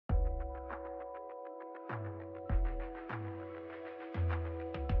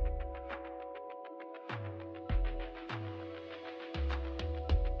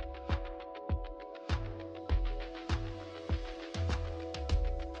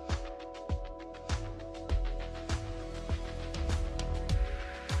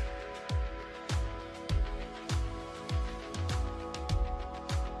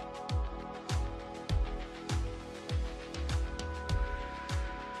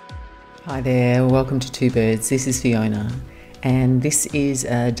Hi there, welcome to Two Birds. This is Fiona, and this is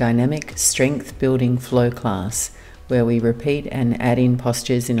a dynamic strength building flow class where we repeat and add in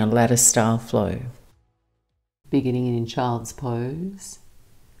postures in a ladder style flow. Beginning in child's pose,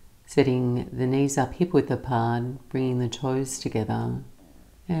 setting the knees up hip width apart, bringing the toes together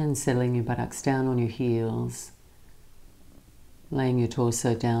and settling your buttocks down on your heels, laying your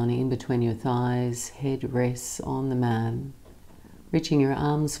torso down in between your thighs, head rests on the mat. Reaching your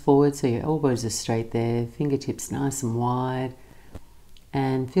arms forward so your elbows are straight there, fingertips nice and wide,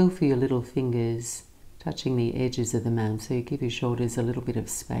 and feel for your little fingers touching the edges of the mat so you give your shoulders a little bit of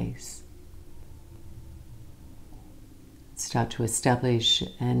space. Start to establish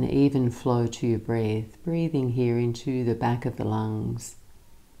an even flow to your breath, breathing here into the back of the lungs.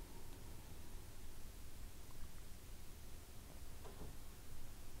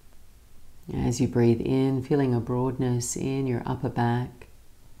 As you breathe in, feeling a broadness in your upper back.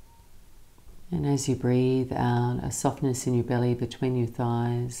 And as you breathe out, a softness in your belly between your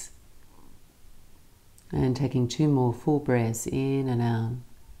thighs. And taking 2 more full breaths in and out.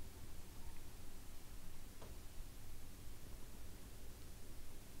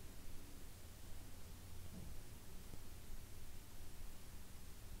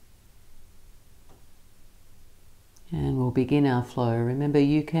 And we'll begin our flow. Remember,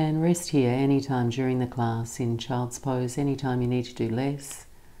 you can rest here anytime during the class in child's pose, anytime you need to do less,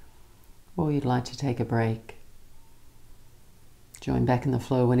 or you'd like to take a break. Join back in the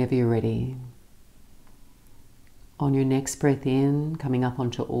flow whenever you're ready. On your next breath in, coming up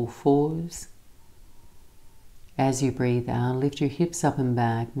onto all fours. As you breathe out, lift your hips up and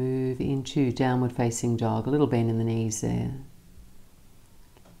back, move into downward facing dog, a little bend in the knees there.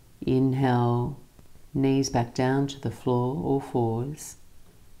 Inhale. Knees back down to the floor, all fours.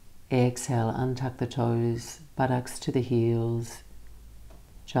 Exhale, untuck the toes, buttocks to the heels,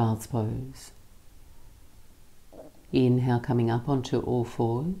 child's pose. Inhale, coming up onto all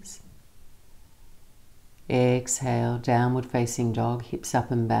fours. Exhale, downward facing dog, hips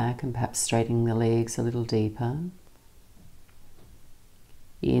up and back, and perhaps straightening the legs a little deeper.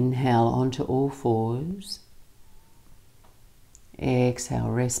 Inhale, onto all fours.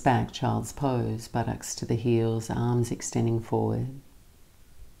 Exhale, rest back, child's pose, buttocks to the heels, arms extending forward.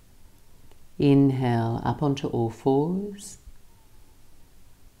 Inhale, up onto all fours.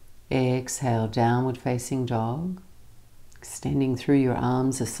 Exhale, downward facing dog, extending through your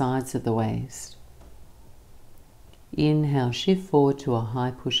arms, the sides of the waist. Inhale, shift forward to a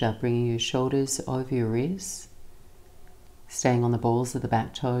high push-up, bringing your shoulders over your wrists, staying on the balls of the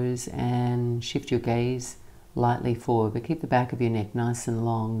back toes, and shift your gaze lightly forward, but keep the back of your neck nice and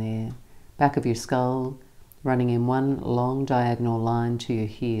long there. Back of your skull running in one long diagonal line to your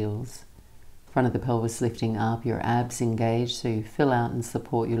heels. Front of the pelvis lifting up, your abs engaged so you fill out and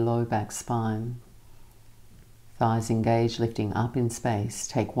support your low back spine. Thighs engaged, lifting up in space.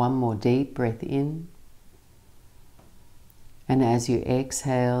 Take 1 more deep breath in. And as you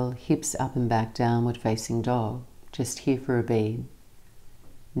exhale, hips up and back, downward facing dog. Just here for a beat.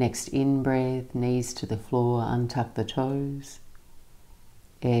 Next in-breath, knees to the floor, untuck the toes.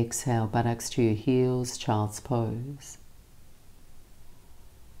 Exhale, buttocks to your heels, child's pose.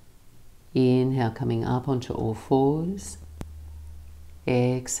 Inhale, coming up onto all fours.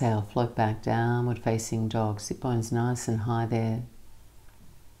 Exhale, float back, downward facing dog. Sit bones nice and high there.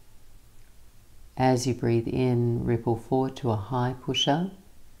 As you breathe in, ripple forward to a high push-up.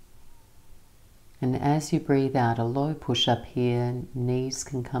 And as you breathe out, a low push-up here, knees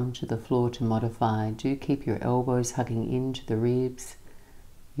can come to the floor to modify. Do keep your elbows hugging into the ribs,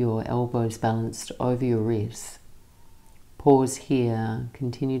 your elbows balanced over your wrists. Pause here,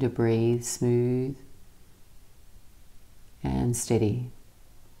 continue to breathe, smooth and steady.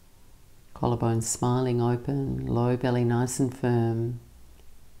 Collarbones smiling open, low belly nice and firm.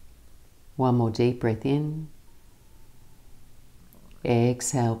 1 more deep breath in.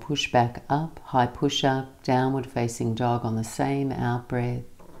 Exhale, push back up, high push up, downward facing dog on the same out breath.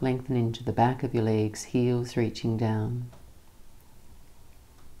 Lengthen into the back of your legs, heels reaching down.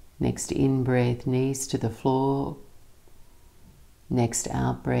 Next in breath, knees to the floor. Next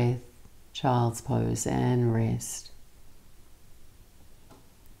out breath, child's pose and rest.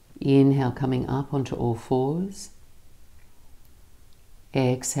 Inhale, coming up onto all fours.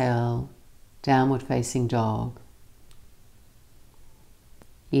 Exhale, downward facing dog.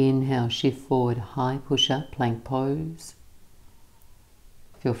 Inhale, shift forward, high push-up, plank pose.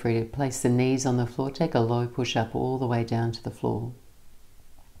 Feel free to place the knees on the floor. Take a low push-up all the way down to the floor.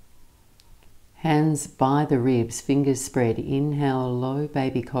 Hands by the ribs, fingers spread. Inhale, low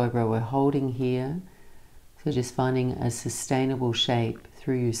baby cobra. We're holding here. So just finding a sustainable shape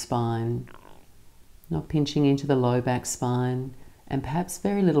through your spine, not pinching into the low back spine, and perhaps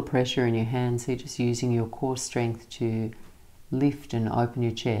very little pressure in your hands, so you're just using your core strength to lift and open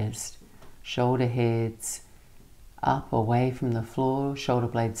your chest. Shoulder heads up away from the floor, shoulder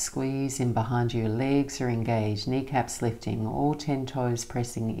blades squeeze in behind you, legs are engaged, kneecaps lifting, all 10 toes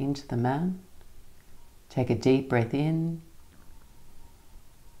pressing into the mat. Take a deep breath in.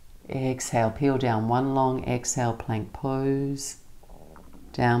 Exhale, peel down, one long exhale, plank pose.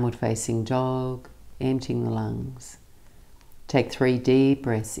 Downward facing dog, emptying the lungs. Take 3 deep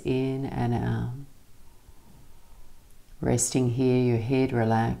breaths in and out. Resting here, your head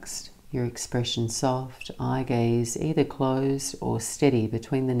relaxed, your expression soft, eye gaze either closed or steady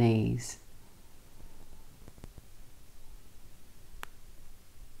between the knees.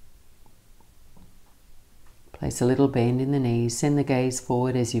 Place a little bend in the knees, send the gaze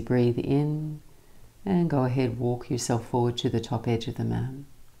forward as you breathe in, and go ahead, walk yourself forward to the top edge of the mat.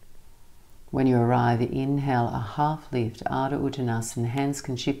 When you arrive, inhale a half lift, Ardha Uttanasana, hands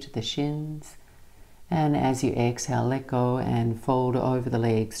can shift to the shins. And as you exhale, let go and fold over the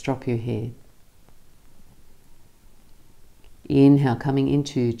legs, drop your head. Inhale, coming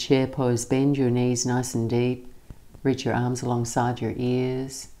into chair pose, bend your knees nice and deep. Reach your arms alongside your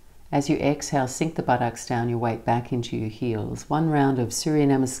ears. As you exhale, sink the buttocks down, your weight back into your heels. One round of Surya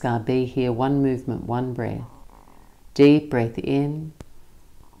Namaskar, be here, one movement, one breath. Deep breath in.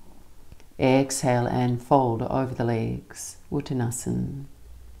 Exhale and fold over the legs, Uttanasana.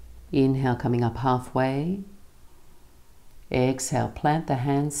 Inhale, coming up halfway. Exhale, plant the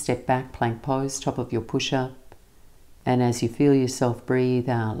hands, step back, plank pose, top of your push-up. And as you feel yourself breathe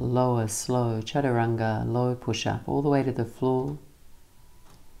out, lower, slow, chaturanga, low push-up, all the way to the floor.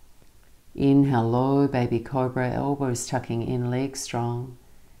 Inhale, low baby cobra, elbows tucking in, legs strong.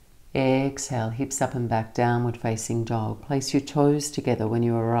 Exhale, hips up and back, downward facing dog. Place your toes together when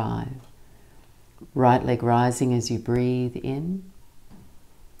you arrive. Right leg rising as you breathe in.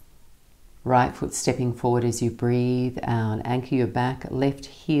 Right foot stepping forward as you breathe out. Anchor your back, left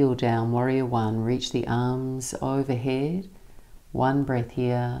heel down, warrior one. Reach the arms overhead. One breath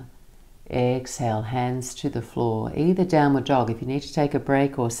here. Exhale, hands to the floor. Either downward dog if you need to take a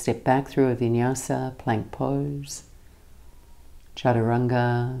break, or step back through a vinyasa, plank pose.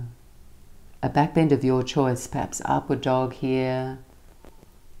 Chaturanga. A back bend of your choice, perhaps upward dog here.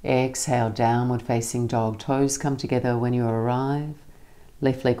 Exhale, downward facing dog. Toes come together when you arrive.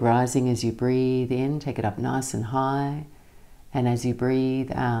 Left leg rising as you breathe in, take it up nice and high. And as you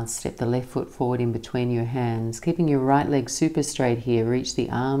breathe out, step the left foot forward in between your hands, keeping your right leg super straight here. Reach the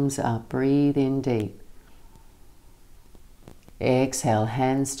arms up, breathe in deep. Exhale,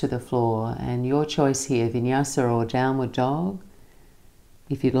 hands to the floor. And your choice here, Vinyasa or downward dog.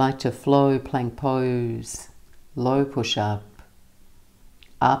 If you'd like to flow, plank pose, low push-up,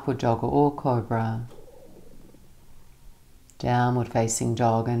 upward dog or cobra. Downward facing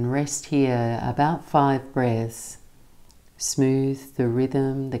dog, and rest here about 5 breaths. Smooth the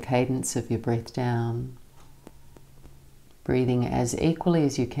rhythm, the cadence of your breath down. Breathing as equally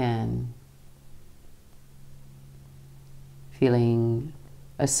as you can. Feeling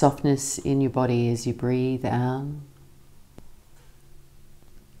a softness in your body as you breathe out.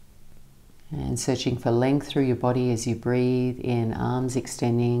 And searching for length through your body as you breathe in, arms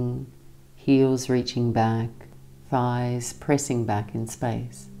extending, heels reaching back. Thighs pressing back in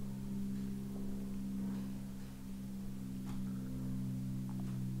space.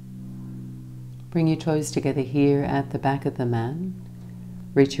 Bring your toes together here at the back of the mat.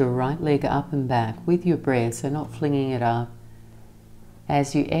 Reach your right leg up and back with your breath, so not flinging it up.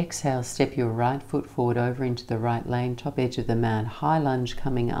 As you exhale, step your right foot forward over into the right lane, top edge of the mat. High lunge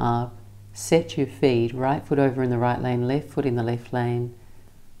coming up. Set your feet, right foot over in the right lane, left foot in the left lane.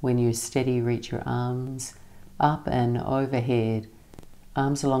 When you're steady, reach your arms up and overhead,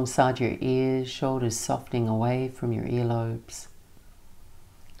 arms alongside your ears, shoulders softening away from your earlobes.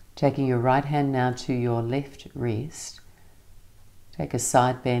 Taking your right hand now to your left wrist, take a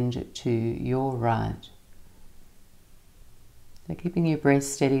side bend to your right. So keeping your breath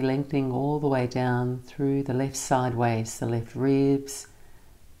steady, lengthening all the way down through the left side waist, the left ribs,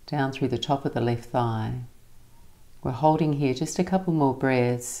 down through the top of the left thigh. We're holding here just a couple more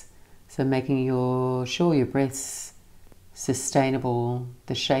breaths. So making sure your breath's sustainable,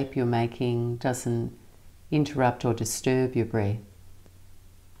 the shape you're making doesn't interrupt or disturb your breath.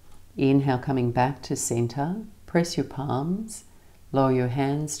 Inhale, coming back to center. Press your palms, lower your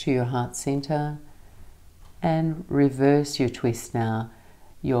hands to your heart center, and reverse your twist now.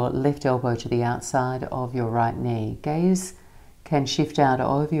 Your left elbow to the outside of your right knee. Gaze can shift out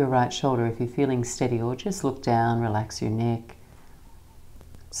over your right shoulder if you're feeling steady, or just look down, relax your neck.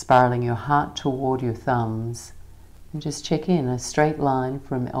 spiraling your heart toward your thumbs. And just check in a straight line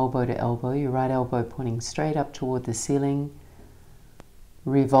from elbow to elbow, your right elbow pointing straight up toward the ceiling,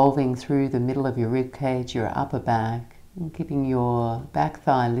 revolving through the middle of your rib cage, your upper back, and keeping your back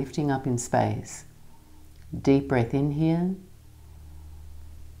thigh lifting up in space. Deep breath in here.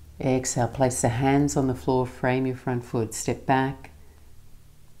 Exhale, place the hands on the floor, frame your front foot, step back,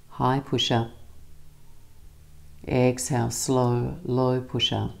 high push-up. Exhale, slow, low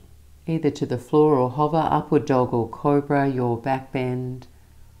push-up. Either to the floor or hover, upward dog or cobra, your back bend.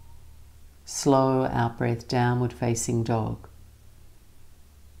 Slow out breath, downward facing dog.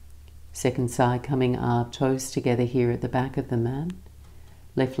 Second side coming up, toes together here at the back of the mat.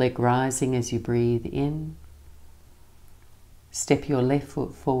 Left leg rising as you breathe in. Step your left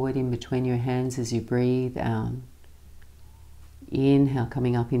foot forward in between your hands as you breathe out. Inhale,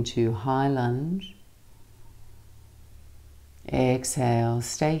 coming up into high lunge. Exhale,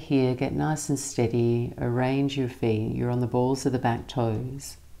 stay here, get nice and steady, arrange your feet. You're on the balls of the back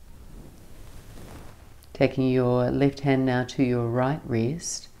toes. Taking your left hand now to your right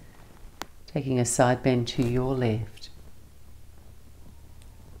wrist, taking a side bend to your left.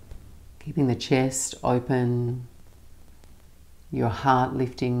 Keeping the chest open, your heart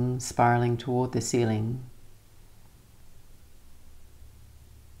lifting, spiraling toward the ceiling.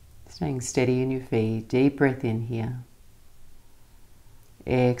 Staying steady in your feet, deep breath in here.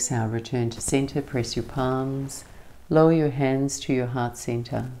 Exhale, return to center, press your palms, lower your hands to your heart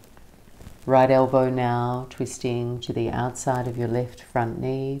center. Right elbow now twisting to the outside of your left front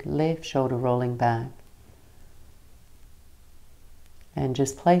knee, left shoulder rolling back. And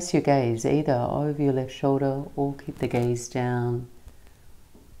just place your gaze either over your left shoulder or keep the gaze down.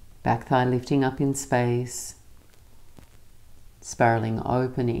 Back thigh lifting up in space, spiraling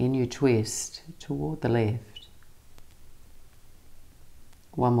open in your twist toward the left.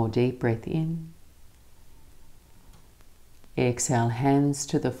 One more deep breath in. Exhale, hands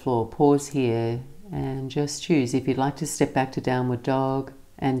to the floor. Pause here and just choose. If you'd like to step back to downward dog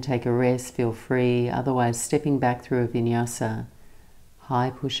and take a rest, feel free. Otherwise, stepping back through a vinyasa.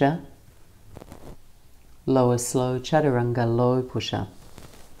 High push-up. Lower slow chaturanga, low push-up.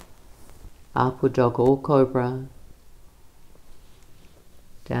 Upward dog or cobra.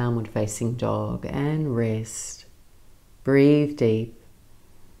 Downward facing dog and rest. Breathe deep.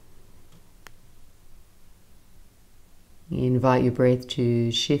 Invite your breath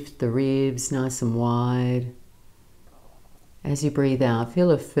to shift the ribs nice and wide. As you breathe out,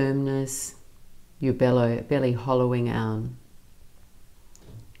 feel a firmness, your belly hollowing out.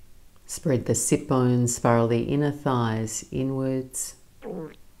 Spread the sit bones, spiral the inner thighs inwards.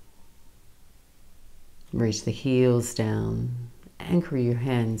 Reach the heels down, anchor your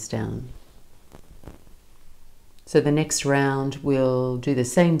hands down. So the next round we'll do the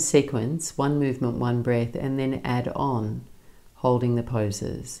same sequence, one movement, one breath, and then add on, holding the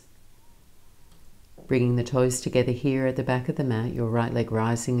poses. Bringing the toes together here at the back of the mat, your right leg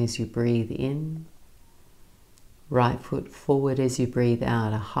rising as you breathe in. Right foot forward as you breathe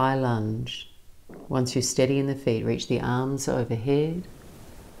out, a high lunge. Once you're steady in the feet, reach the arms overhead.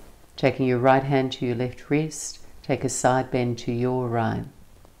 Taking your right hand to your left wrist, take a side bend to your right.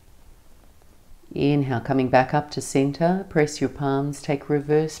 Inhale, coming back up to center, press your palms, take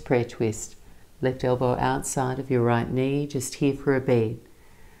reverse prayer twist. Left elbow outside of your right knee, just here for a beat.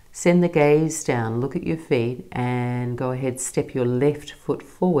 Send the gaze down, look at your feet, and go ahead, step your left foot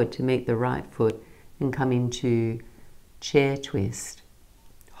forward to meet the right foot and come into chair twist.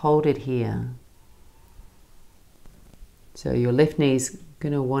 Hold it here. So your left knee's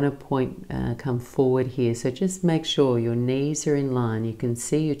going to want to come forward here. So just make sure your knees are in line. You can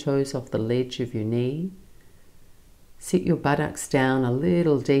see your toes off the ledge of your knee. Sit your buttocks down a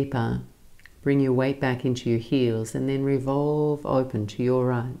little deeper. Bring your weight back into your heels and then revolve open to your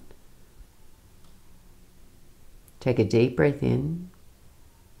right. Take a deep breath in.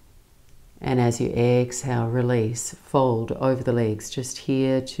 And as you exhale, release. Fold over the legs, just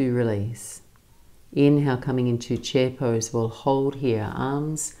here to release. Inhale, coming into chair pose. We'll hold here,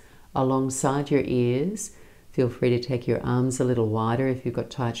 arms alongside your ears. Feel free to take your arms a little wider if you've got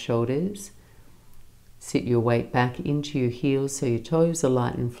tight shoulders. Sit your weight back into your heels so your toes are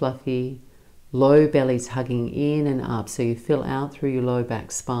light and fluffy. Low belly's hugging in and up so you fill out through your low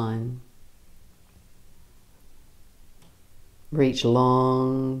back spine. Reach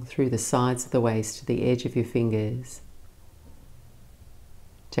long through the sides of the waist to the edge of your fingers.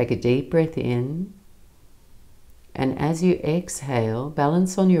 Take a deep breath in. And as you exhale,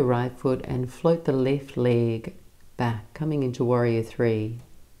 balance on your right foot and float the left leg back, coming into Warrior 3.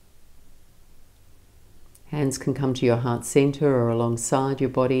 Hands can come to your heart center or alongside your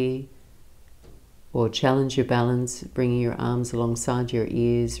body, or challenge your balance, bringing your arms alongside your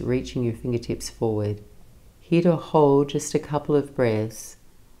ears, reaching your fingertips forward. Here to hold just a couple of breaths.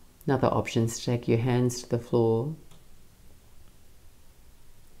 Another option is to take your hands to the floor.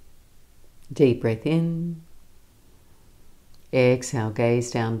 Deep breath in. Exhale, gaze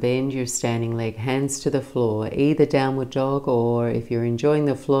down, bend your standing leg, hands to the floor, either downward dog or, if you're enjoying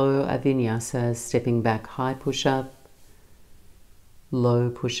the flow, a vinyasa, stepping back, high push-up, low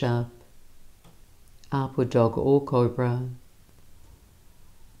push-up, upward dog or cobra,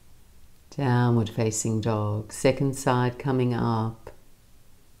 downward facing dog, second side coming up,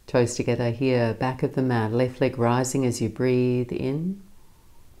 toes together here, back of the mat, left leg rising as you breathe in.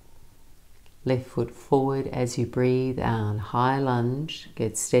 Left foot forward as you breathe out. High lunge.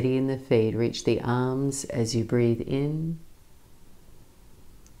 Get steady in the feet. Reach the arms as you breathe in.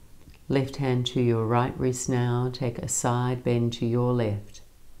 Left hand to your right wrist now. Take a side bend to your left.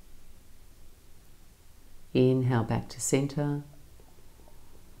 Inhale back to center.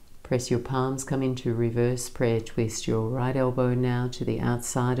 Press your palms, come into reverse prayer twist. Your right elbow now to the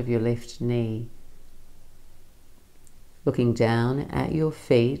outside of your left knee. Looking down at your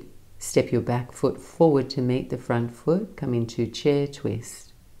feet. Step your back foot forward to meet the front foot. Come into chair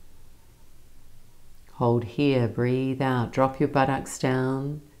twist. Hold here, breathe out. Drop your buttocks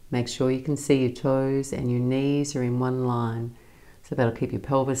down. Make sure you can see your toes and your knees are in one line. So that'll keep your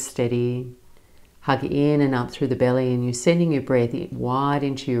pelvis steady. Hug in and up through the belly, and you're sending your breath wide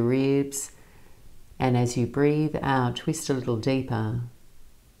into your ribs. And as you breathe out, twist a little deeper.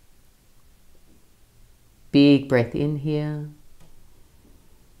 Big breath in here.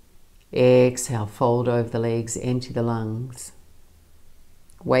 Exhale, fold over the legs, empty the lungs.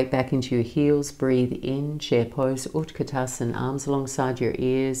 Weight back into your heels, breathe in, chair pose, Utkatasana, arms alongside your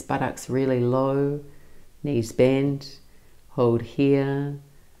ears, buttocks really low, knees bent, hold here.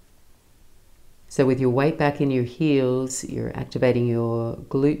 So with your weight back in your heels, you're activating your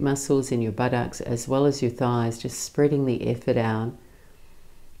glute muscles in your buttocks as well as your thighs, just spreading the effort out,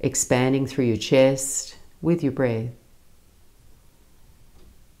 expanding through your chest with your breath.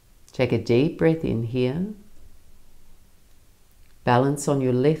 Take a deep breath in here. Balance on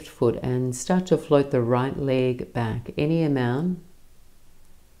your left foot and start to float the right leg back, any amount.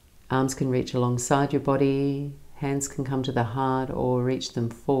 Arms can reach alongside your body, hands can come to the heart or reach them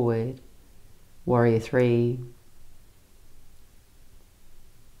forward. Warrior 3.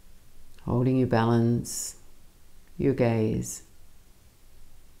 Holding your balance, your gaze.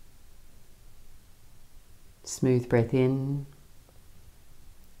 Smooth breath in.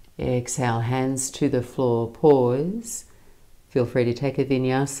 Exhale, hands to the floor, pause. Feel free to take a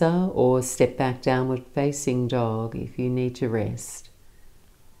vinyasa or step back, downward facing dog if you need to rest.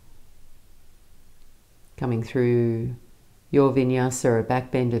 Coming through your vinyasa or a back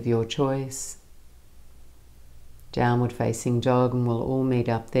bend of your choice. Downward facing dog, and we'll all meet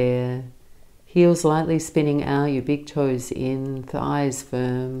up there. Heels lightly spinning out, your big toes in, thighs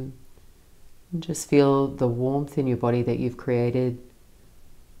firm. And just feel the warmth in your body that you've created.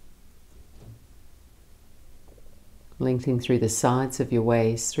 Lengthening through the sides of your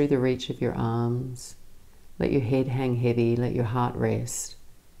waist, through the reach of your arms. Let your head hang heavy, let your heart rest.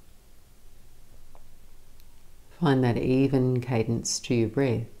 Find that even cadence to your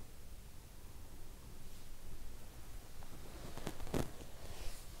breath.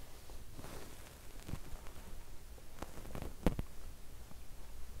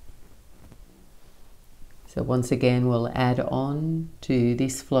 So once again, we'll add on to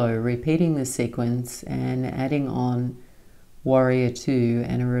this flow, repeating the sequence and adding on warrior 2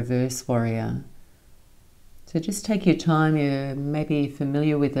 and a reverse warrior. So just take your time. You're maybe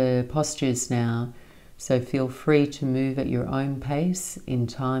familiar with the postures now, so feel free to move at your own pace in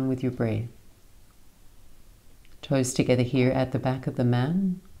time with your breath. Toes together here at the back of the mat.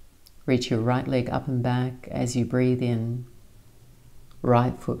 Reach your right leg up and back as you breathe in.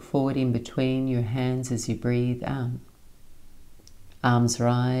 Right foot forward in between your hands as you breathe out. Arms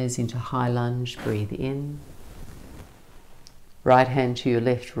rise into high lunge, breathe in. Right hand to your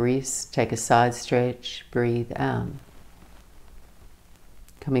left wrist, take a side stretch, breathe out.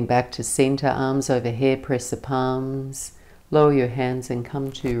 Coming back to center, arms overhead, press the palms, lower your hands and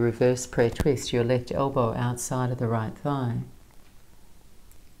come to reverse prayer twist, your left elbow outside of the right thigh.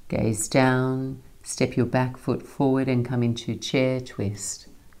 Gaze down. Step your back foot forward and come into chair twist.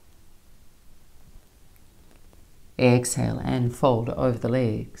 Exhale and fold over the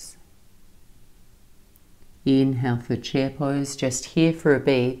legs. Inhale for chair pose, just here for a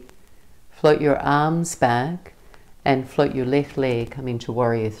beat. Float your arms back and float your left leg, come into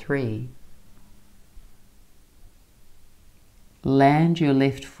warrior 3. Land your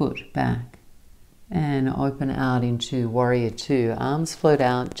left foot back and open out into Warrior Two. Arms float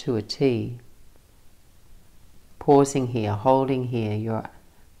out to a T. Pausing here, holding here. Your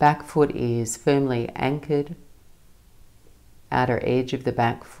back foot is firmly anchored. Outer edge of the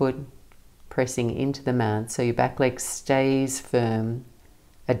back foot pressing into the mat, so your back leg stays firm.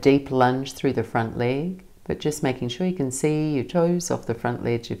 A deep lunge through the front leg, but just making sure you can see your toes off the front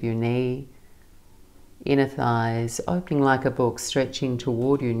ledge of your knee. Inner thighs opening like a book, stretching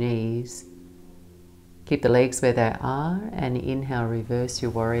toward your knees. Keep the legs where they are and inhale, reverse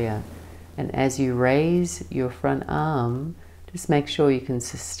your warrior. And as you raise your front arm, just make sure you can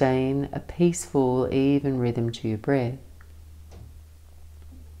sustain a peaceful, even rhythm to your breath.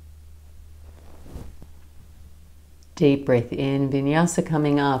 Deep breath in, Vinyasa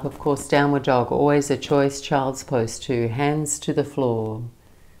coming up. Of course, downward dog, always a choice. Child's pose 2, hands to the floor.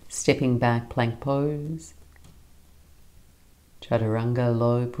 Stepping back, plank pose. Chaturanga,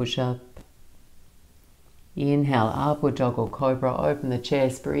 low push-up. Inhale, upward dog or cobra. Open the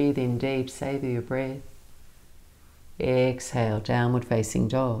chest, breathe in deep, savor your breath. Exhale, downward facing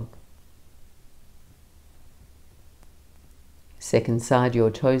dog. Second side,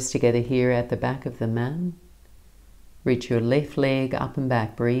 your toes together here at the back of the mat. Reach your left leg up and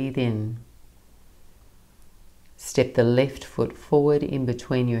back, breathe in. Step the left foot forward in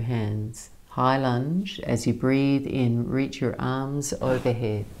between your hands. High lunge. As you breathe in, reach your arms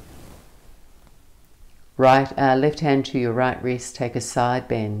overhead. Left hand to your right wrist, take a side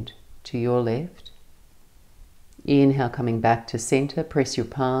bend to your left. Inhale, coming back to center, press your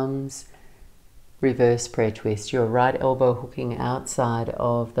palms. Reverse prayer twist. Your right elbow hooking outside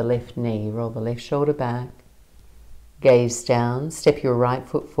of the left knee. Roll the left shoulder back. Gaze down, step your right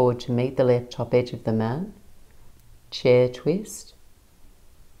foot forward to meet the left top edge of the mat. Chair twist.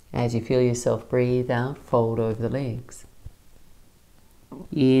 As you feel yourself breathe out, fold over the legs.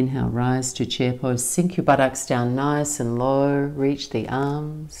 Inhale, rise to chair pose. Sink your buttocks down nice and low. Reach the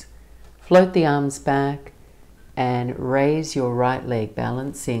arms. Float the arms back and raise your right leg,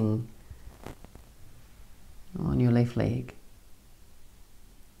 balancing on your left leg.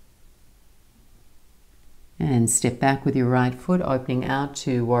 And step back with your right foot, opening out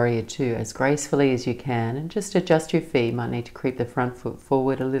to Warrior Two as gracefully as you can. And just adjust your feet. Might need to creep the front foot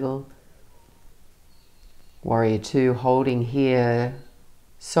forward a little. Warrior Two, holding here,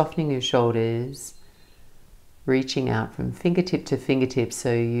 softening your shoulders, reaching out from fingertip to fingertip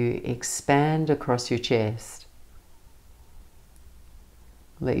so you expand across your chest.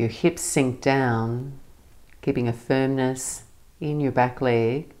 Let your hips sink down, keeping a firmness in your back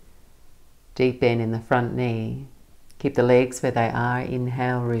leg. Deep bend in the front knee. Keep the legs where they are.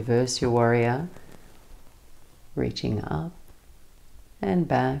 Inhale, reverse your warrior. Reaching up and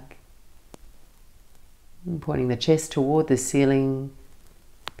back. And pointing the chest toward the ceiling.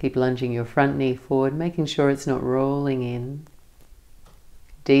 Keep lunging your front knee forward, making sure it's not rolling in.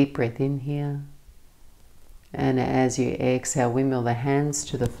 Deep breath in here. And as you exhale, windmill the hands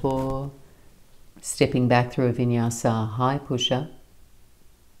to the floor. Stepping back through a Vinyasa, high push-up.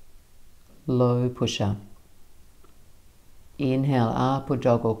 Low push-up. Inhale, upward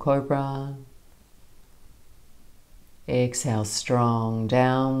dog or cobra. Exhale, strong,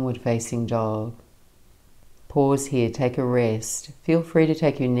 downward facing dog. Pause here, take a rest. Feel free to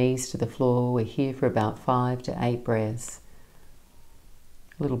take your knees to the floor. We're here for about 5 to 8 breaths.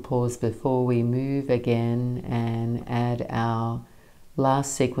 A little pause before we move again and add our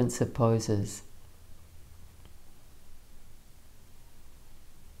last sequence of poses.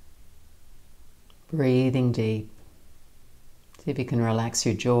 Breathing deep. See if you can relax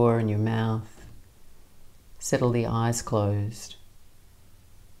your jaw and your mouth. Settle the eyes closed.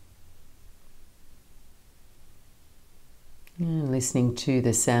 And listening to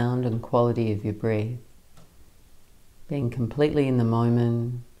the sound and quality of your breath. Being completely in the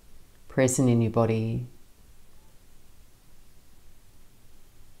moment, present in your body.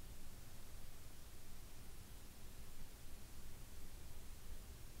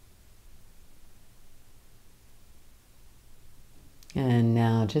 And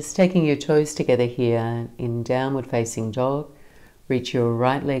now just taking your toes together here in downward facing dog. Reach your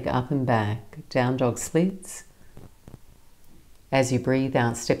right leg up and back, down dog splits. As you breathe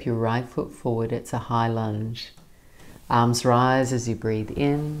out, step your right foot forward, it's a high lunge. Arms rise as you breathe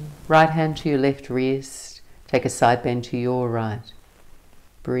in, right hand to your left wrist, take a side bend to your right.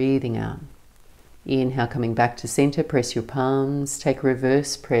 Breathing out. Inhale, coming back to center, press your palms, take a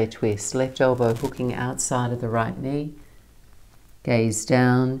reverse prayer twist, left elbow hooking outside of the right knee. Gaze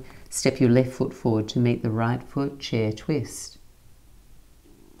down, step your left foot forward to meet the right foot, chair twist.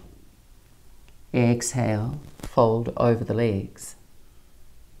 Exhale, fold over the legs.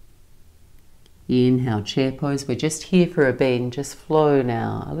 Inhale, chair pose. We're just here for a beat and just flow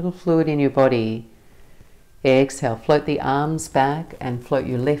now. A little fluid in your body. Exhale, float the arms back and float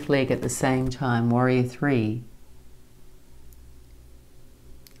your left leg at the same time. Warrior 3.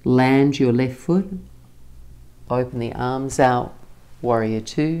 Land your left foot. Open the arms out. Warrior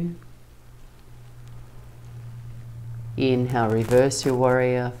 2. Inhale, reverse your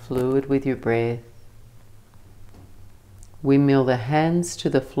warrior, fluid with your breath. Windmill the hands to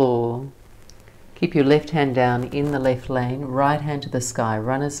the floor. Keep your left hand down in the left lane, right hand to the sky,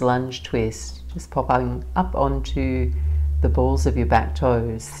 runner's lunge twist. Just popping up onto the balls of your back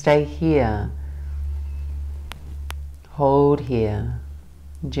toes. Stay here. Hold here.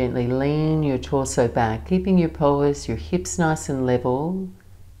 Gently lean your torso back, keeping your pelvis, your hips nice and level,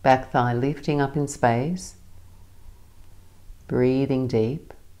 back thigh lifting up in space. Breathing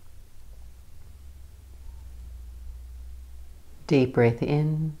deep. Deep breath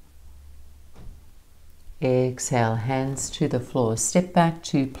in. Exhale, hands to the floor. Step back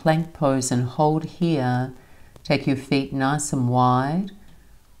to plank pose and hold here. Take your feet nice and wide.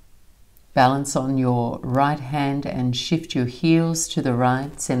 Balance on your right hand and shift your heels to the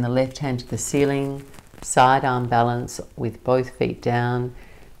right. Send the left hand to the ceiling. Side arm balance with both feet down.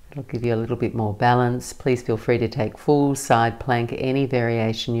 It'll give you a little bit more balance. Please feel free to take full side plank, any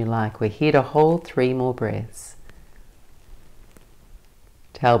variation you like. We're here to hold 3 more breaths.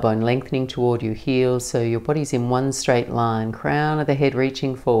 Tailbone lengthening toward your heels so your body's in one straight line. Crown of the head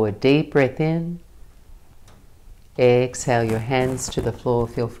reaching forward. Deep breath in. Exhale, your hands to the floor.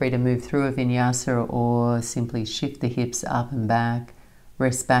 Feel free to move through a vinyasa or simply shift the hips up and back.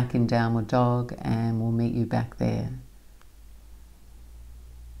 Rest back in downward dog and we'll meet you back there.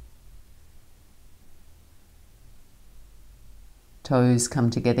 Toes come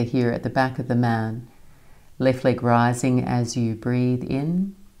together here at the back of the mat. Left leg rising as you breathe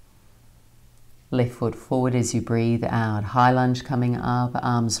in. Left foot forward as you breathe out. High lunge coming up.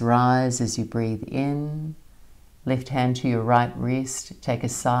 Arms rise as you breathe in. Left hand to your right wrist. Take a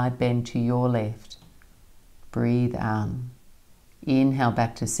side bend to your left. Breathe out. Inhale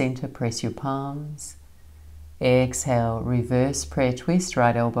back to center. Press your palms. Exhale. Reverse prayer twist.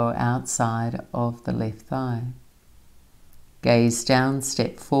 Right elbow outside of the left thigh. Gaze down.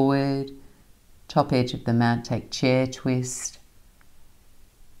 Step forward. Top edge of the mat. Take chair twist.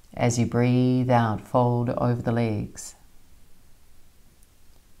 As you breathe out, fold over the legs.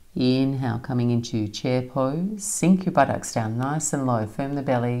 Inhale, coming into chair pose. Sink your buttocks down nice and low. Firm the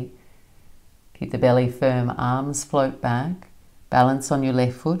belly. Keep the belly firm. Arms float back. Balance on your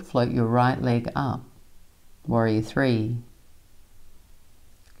left foot. Float your right leg up. Warrior 3.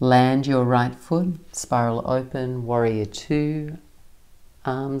 Land your right foot. Spiral open. Warrior 2.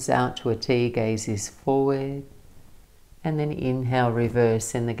 Arms out to a T. Gaze is forward. And then inhale, reverse.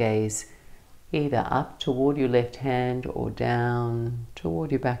 Send the gaze either up toward your left hand or down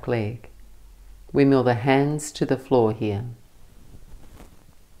toward your back leg. Windmill the hands to the floor here.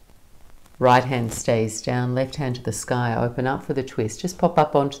 Right hand stays down, left hand to the sky. Open up for the twist. Just pop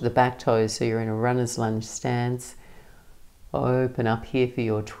up onto the back toes so you're in a runner's lunge stance. Open up here for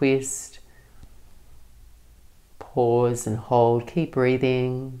your twist. Pause and hold. Keep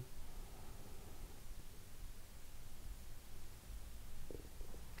breathing.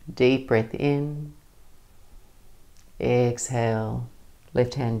 Deep breath in. Exhale.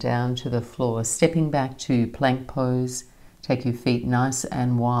 Left hand down to the floor. Stepping back to plank pose. Take your feet nice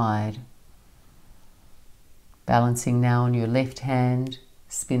and wide. Balancing now on your left hand.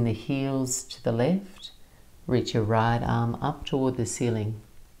 Spin the heels to the left. Reach your right arm up toward the ceiling.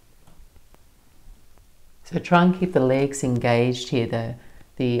 So try and keep the legs engaged here.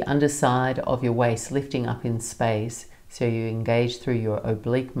 The underside of your waist lifting up in space. So you engage through your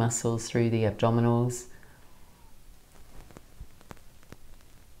oblique muscles, through the abdominals.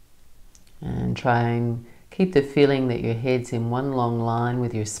 And try and keep the feeling that your head's in one long line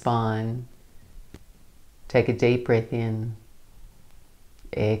with your spine. Take a deep breath in.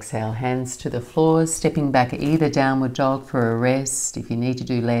 Exhale, hands to the floor, stepping back either downward dog for a rest if you need to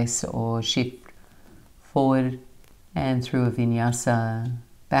do less, or shift forward and through a vinyasa,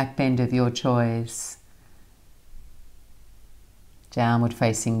 back bend of your choice. Downward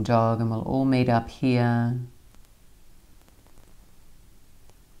facing dog, and we'll all meet up here.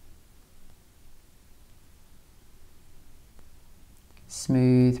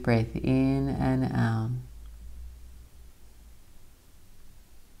 Smooth breath in and out.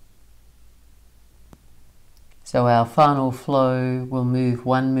 So our final flow will move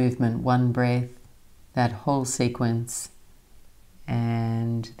one movement, one breath, that whole sequence,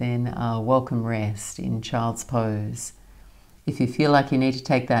 and and then a welcome rest in child's pose. If you feel like you need to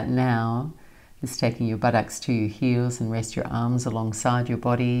take that now, just taking your buttocks to your heels and rest your arms alongside your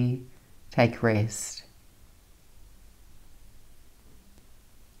body. Take rest.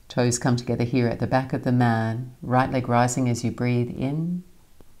 Toes come together here at the back of the mat. Right leg rising as you breathe in.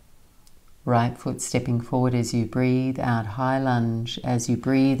 Right foot stepping forward as you breathe out. High lunge. As you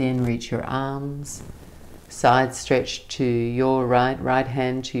breathe in, reach your arms. Side stretch to your right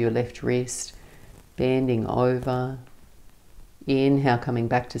hand to your left wrist. Bending over. Inhale, coming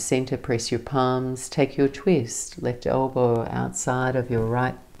back to center, press your palms, take your twist, left elbow outside of your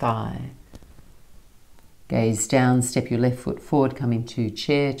right thigh. Gaze down, step your left foot forward, come into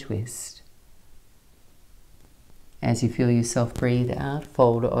chair twist. As you feel yourself breathe out,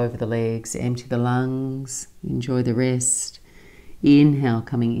 fold over the legs, empty the lungs, enjoy the rest. Inhale,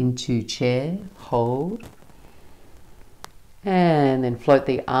 coming into chair, hold. And then float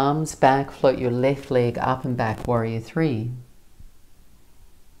the arms back, float your left leg up and back, warrior three.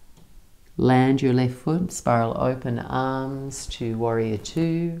 Land your left foot, spiral open arms to warrior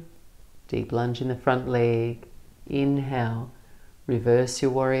two. Deep lunge in the front leg. Inhale, reverse your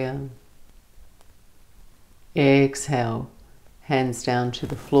warrior. Exhale, hands down to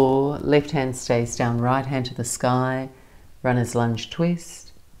the floor. Left hand stays down, right hand to the sky. Runner's lunge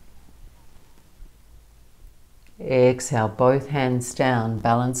twist. Exhale, both hands down.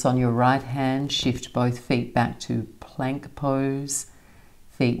 Balance on your right hand. Shift both feet back to plank pose.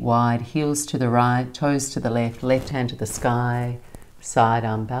 Feet wide, heels to the right, toes to the left hand to the sky, side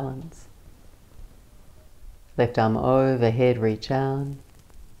arm balance. Left arm overhead, reach out.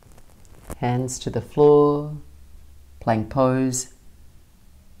 Hands to the floor, plank pose.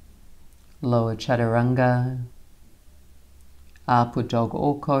 Lower chaturanga, upward dog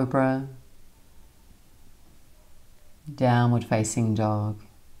or cobra. Downward facing dog.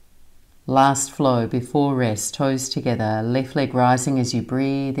 Last flow before rest, toes together, left leg rising as you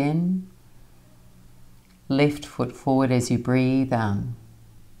breathe in. Left foot forward as you breathe out.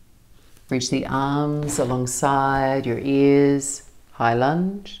 Reach the arms alongside your ears, high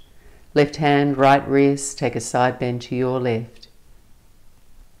lunge. Left hand, right wrist, take a side bend to your left.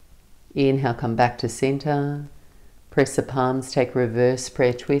 Inhale, come back to center. Press the palms, take reverse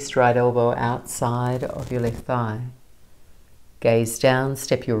prayer twist, right elbow outside of your left thigh. Gaze down,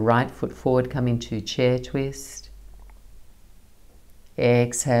 step your right foot forward, come into chair twist.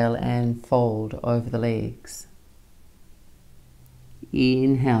 Exhale and fold over the legs.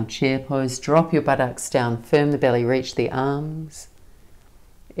 Inhale, chair pose, drop your buttocks down, firm the belly, reach the arms.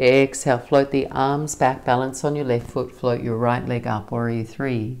 Exhale, float the arms back, balance on your left foot, float your right leg up, warrior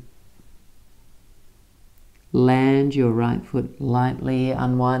three. Land your right foot lightly,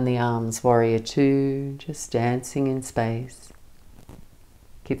 unwind the arms, warrior two, just dancing in space.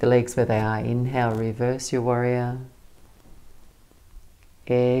 Keep the legs where they are. Inhale, reverse your warrior.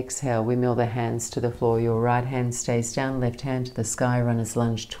 Exhale, windmill the hands to the floor. Your right hand stays down, left hand to the sky, runner's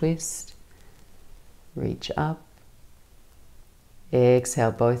lunge twist. Reach up.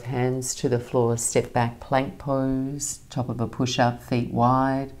 Exhale, both hands to the floor, step back, plank pose, top of a push-up, feet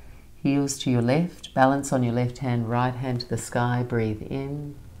wide, heels to your left, balance on your left hand, right hand to the sky, breathe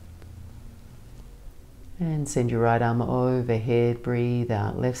in. And send your right arm overhead, breathe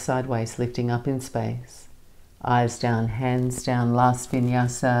out, left side waist lifting up in space. Eyes down, hands down, last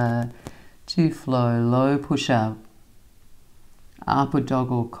vinyasa, to flow, low push-up. Upward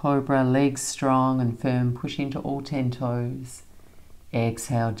dog or cobra, legs strong and firm, push into all 10 toes.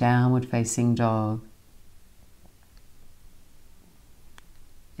 Exhale, downward facing dog.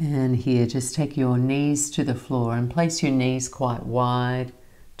 And here, just take your knees to the floor and place your knees quite wide,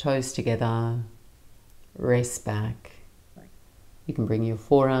 toes together. Rest back. You can bring your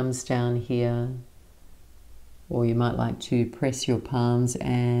forearms down here, or you might like to press your palms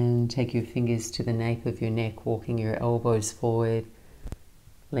and take your fingers to the nape of your neck, walking your elbows forward,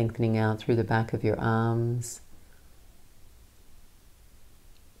 lengthening out through the back of your arms.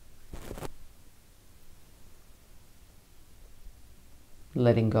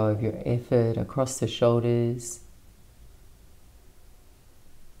 Letting go of your effort across the shoulders.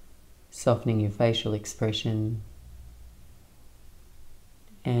 Softening your facial expression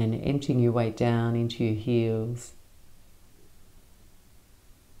and emptying your weight down into your heels.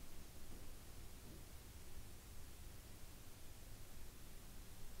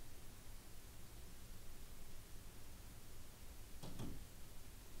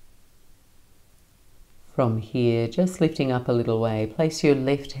 From here, just lifting up a little way, place your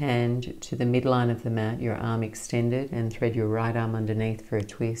left hand to the midline of the mat, your arm extended, and thread your right arm underneath for a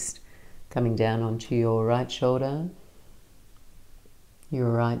twist. Coming down onto your right shoulder. your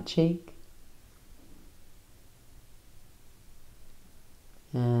right cheek,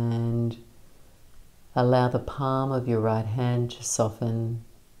 and allow the palm of your right hand to soften,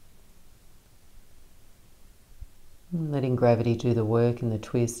 letting gravity do the work in the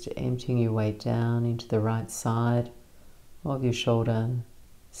twist, emptying your weight down into the right side of your shoulder,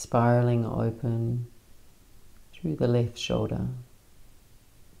 spiraling open through the left shoulder.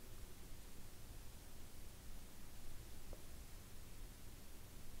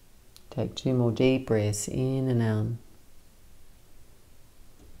 Take 2 more deep breaths in and out.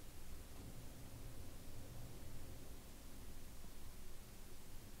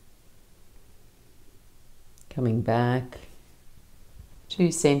 Coming back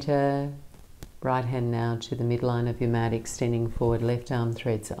to center, right hand now to the midline of your mat, extending forward, left arm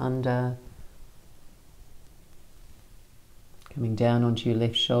threads under. Coming down onto your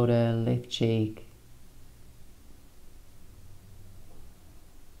left shoulder, left cheek.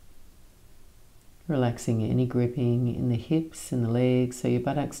 Relaxing any gripping in the hips and the legs, so your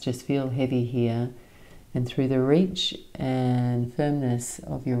buttocks just feel heavy here. And through the reach and firmness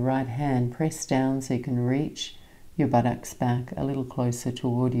of your right hand, press down so you can reach your buttocks back a little closer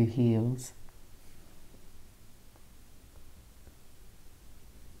toward your heels.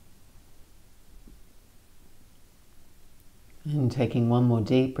 And taking 1 more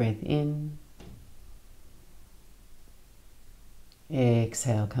deep breath in.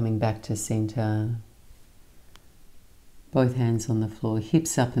 Exhale, coming back to center. Both hands on the floor,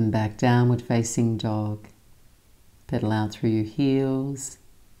 hips up and back, downward facing dog. Pedal out through your heels.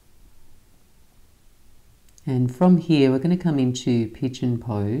 And from here, we're going to come into pigeon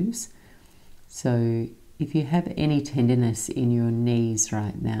pose. So if you have any tenderness in your knees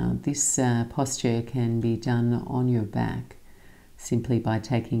right now, this posture can be done on your back, simply by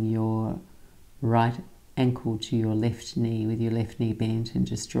taking your right ankle to your left knee with your left knee bent and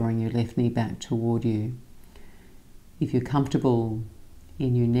just drawing your left knee back toward you. If you're comfortable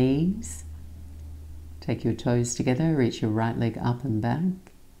in your knees, take your toes together, reach your right leg up and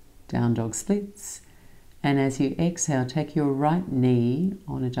back, down dog splits. And as you exhale, take your right knee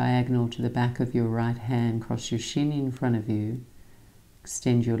on a diagonal to the back of your right hand, cross your shin in front of you,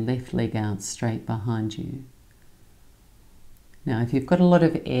 extend your left leg out straight behind you. Now, if you've got a lot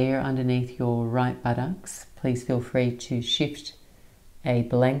of air underneath your right buttocks, please feel free to shift a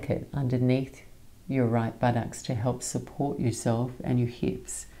blanket underneath your right buttocks to help support yourself and your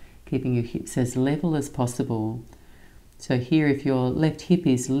hips, keeping your hips as level as possible. So here, if your left hip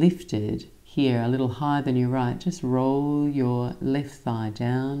is lifted here a little higher than your right, just roll your left thigh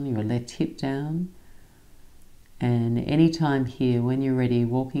down, your left hip down. And anytime here, when you're ready,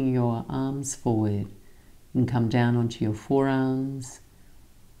 walking your arms forward and come down onto your forearms.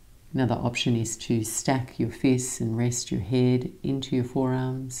 Another option is to stack your fists and rest your head into your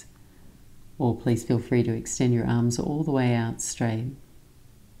forearms. Or please feel free to extend your arms all the way out straight.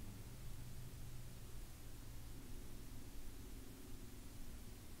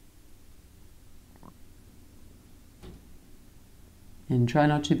 And try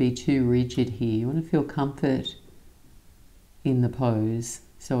not to be too rigid here. You want to feel comfort in the pose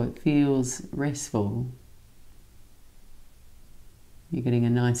so it feels restful. You're getting a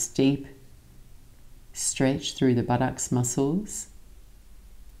nice deep stretch through the buttocks muscles,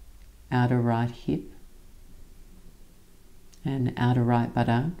 outer right hip and outer right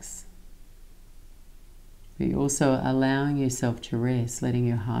buttocks. But you're also allowing yourself to rest, letting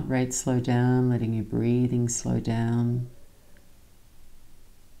your heart rate slow down, letting your breathing slow down,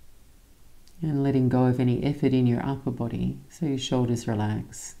 and letting go of any effort in your upper body so your shoulders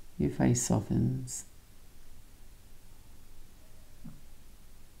relax, your face softens.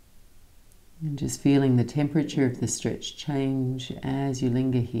 And just feeling the temperature of the stretch change as you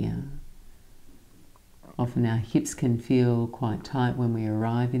linger here. Often our hips can feel quite tight when we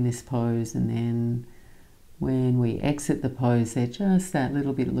arrive in this pose, and then when we exit the pose, they're just that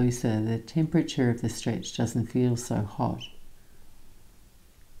little bit looser. The temperature of the stretch doesn't feel so hot.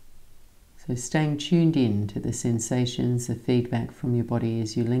 So staying tuned in to the sensations, the feedback from your body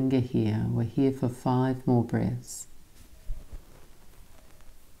as you linger here. We're here for 5 more breaths.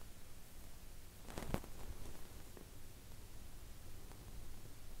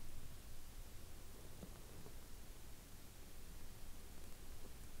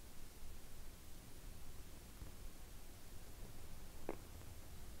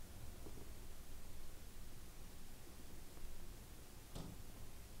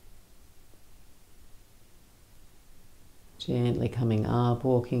 Gently coming up,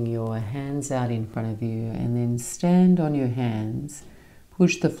 walking your hands out in front of you, and then stand on your hands.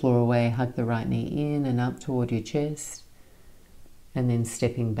 Push the floor away, hug the right knee in and up toward your chest. and then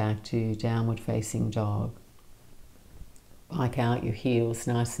stepping back to downward facing dog. Pike out your heels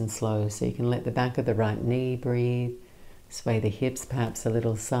nice and slow, so you can let the back of the right knee breathe, sway the hips perhaps a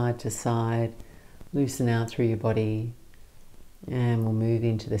little side to side, loosen out through your body, and we'll move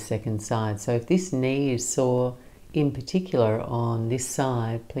into the second side. So if this knee is sore in particular on this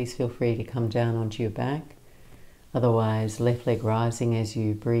side, please feel free to come down onto your back. Otherwise, left leg rising as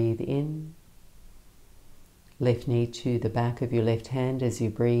you breathe in, left knee to the back of your left hand as you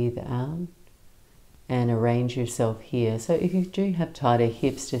breathe out, and arrange yourself here. So if you do have tighter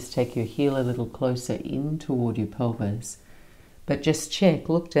hips, just take your heel a little closer in toward your pelvis. But just check,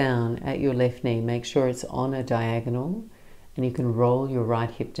 look down at your left knee, make sure it's on a diagonal, and you can roll your right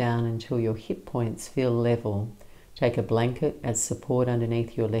hip down until your hip points feel level. Take a blanket as support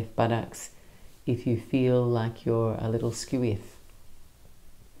underneath your left buttocks if you feel like you're a little skew-if.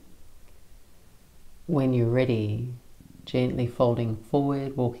 When you're ready, gently folding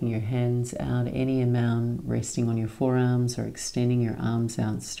forward, walking your hands out any amount, resting on your forearms or extending your arms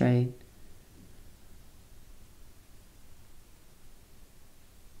out straight.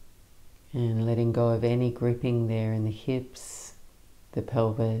 And letting go of any gripping there in the hips, the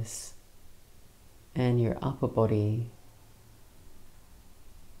pelvis, and your upper body.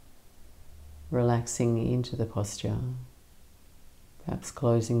 Relaxing into the posture, perhaps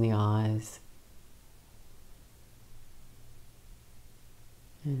closing the eyes.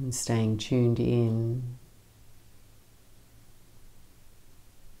 And staying tuned in.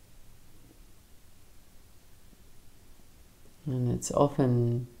 And it's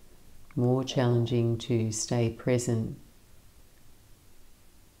often more challenging to stay present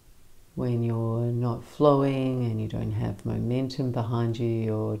when you're not flowing and you don't have momentum behind you,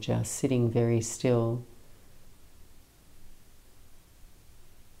 you're just sitting very still.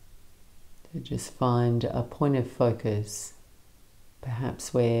 To just find a point of focus,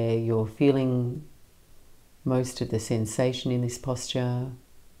 perhaps where you're feeling most of the sensation in this posture,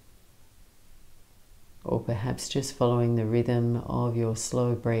 or perhaps just following the rhythm of your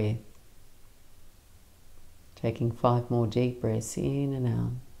slow breath. Taking 5 more deep breaths in and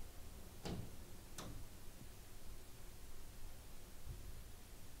out.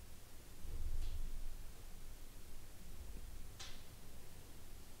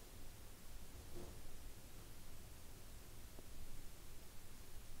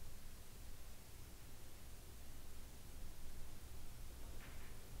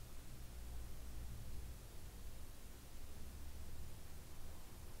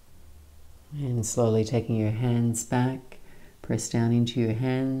 And slowly taking your hands back, press down into your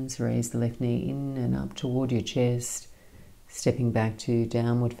hands, raise the left knee in and up toward your chest, stepping back to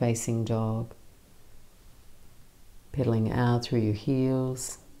downward facing dog, pedaling out through your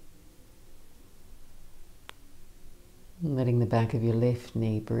heels, letting the back of your left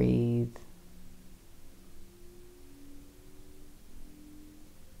knee breathe.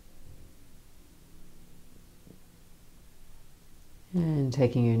 And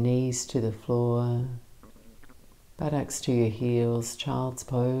taking your knees to the floor, buttocks to your heels, child's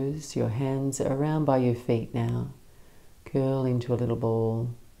pose, your hands around by your feet now. Curl into a little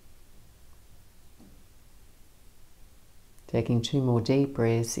ball. Taking 2 more deep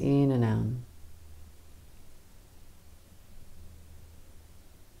breaths in and out.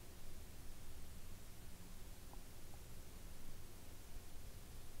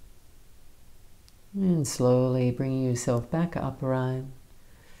 And slowly bringing yourself back upright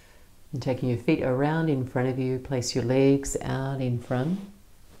and taking your feet around in front of you, place your legs out in front.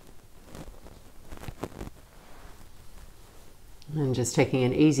 And just taking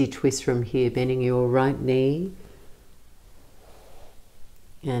an easy twist from here, bending your right knee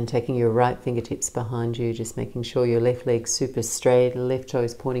and taking your right fingertips behind you, just making sure your left leg's super straight, left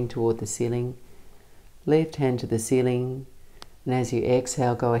toes pointing toward the ceiling, left hand to the ceiling. And as you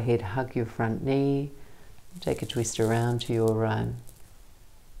exhale, go ahead, hug your front knee, take a twist around to your right.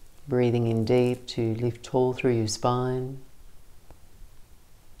 Breathing in deep to lift tall through your spine.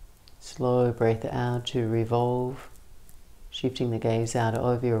 Slow breath out to revolve, shifting the gaze out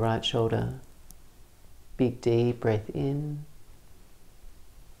over your right shoulder. Big deep breath in.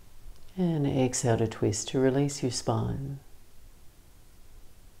 And exhale to twist to release your spine.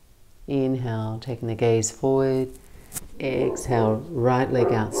 Inhale, taking the gaze forward. Exhale, right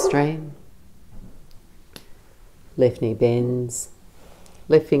leg out straight. Left knee bends.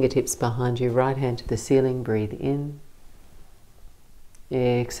 Left fingertips behind you, right hand to the ceiling. Breathe in.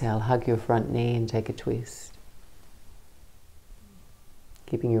 Exhale, hug your front knee and take a twist.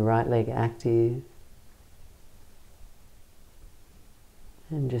 Keeping your right leg active.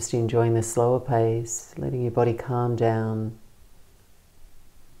 And just enjoying the slower pace, letting your body calm down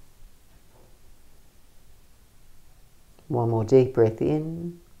One more deep breath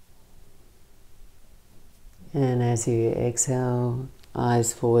in. And as you exhale,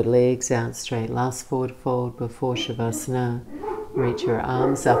 eyes forward, legs out straight. Last forward fold before shavasana. Reach your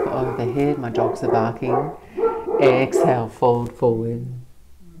arms up overhead. My dogs are barking. Exhale, fold forward.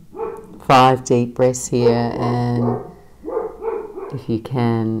 5 deep breaths here, and if you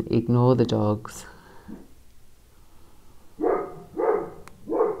can, ignore the dogs.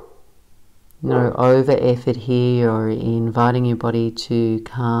 No over effort here or inviting your body to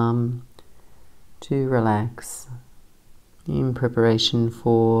calm, to relax in preparation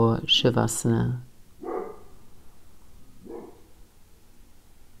for shavasana.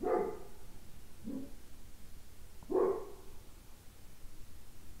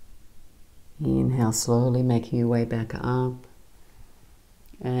 Inhale slowly, making your way back up.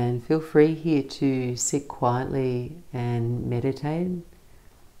 And feel free here to sit quietly and meditate,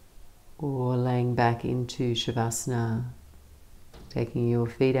 or laying back into shavasana, taking your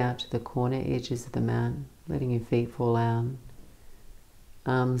feet out to the corner edges of the mat, letting your feet fall out.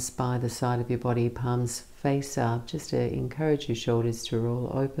 Arms by the side of your body, palms face up, just to encourage your shoulders to roll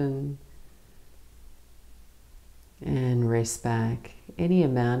open. And rest back any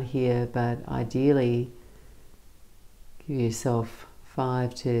amount here, but ideally give yourself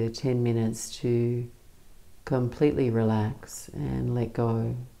 5 to 10 minutes to completely relax and let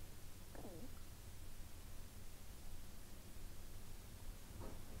go.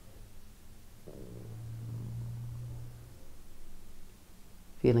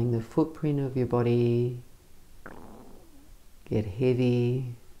 Feeling the footprint of your body get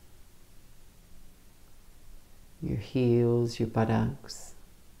heavy, your heels, your buttocks,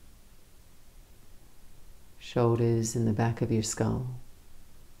 shoulders and the back of your skull.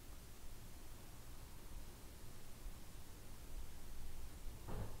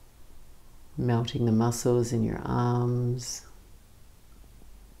 Melting the muscles in your arms,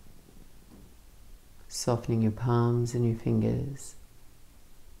 softening your palms and your fingers.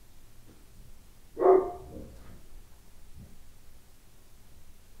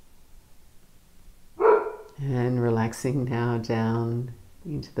 And relaxing now down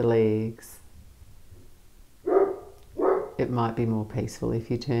into the legs. It might be more peaceful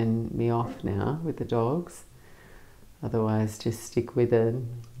if you turn me off now with the dogs. Otherwise, just stick with it.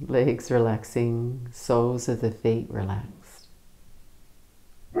 Legs relaxing, soles of the feet relaxed.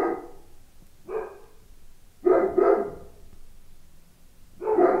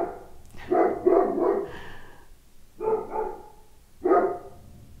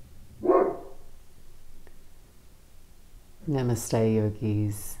 Namaste,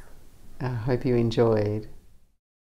 yogis. I hope you enjoyed.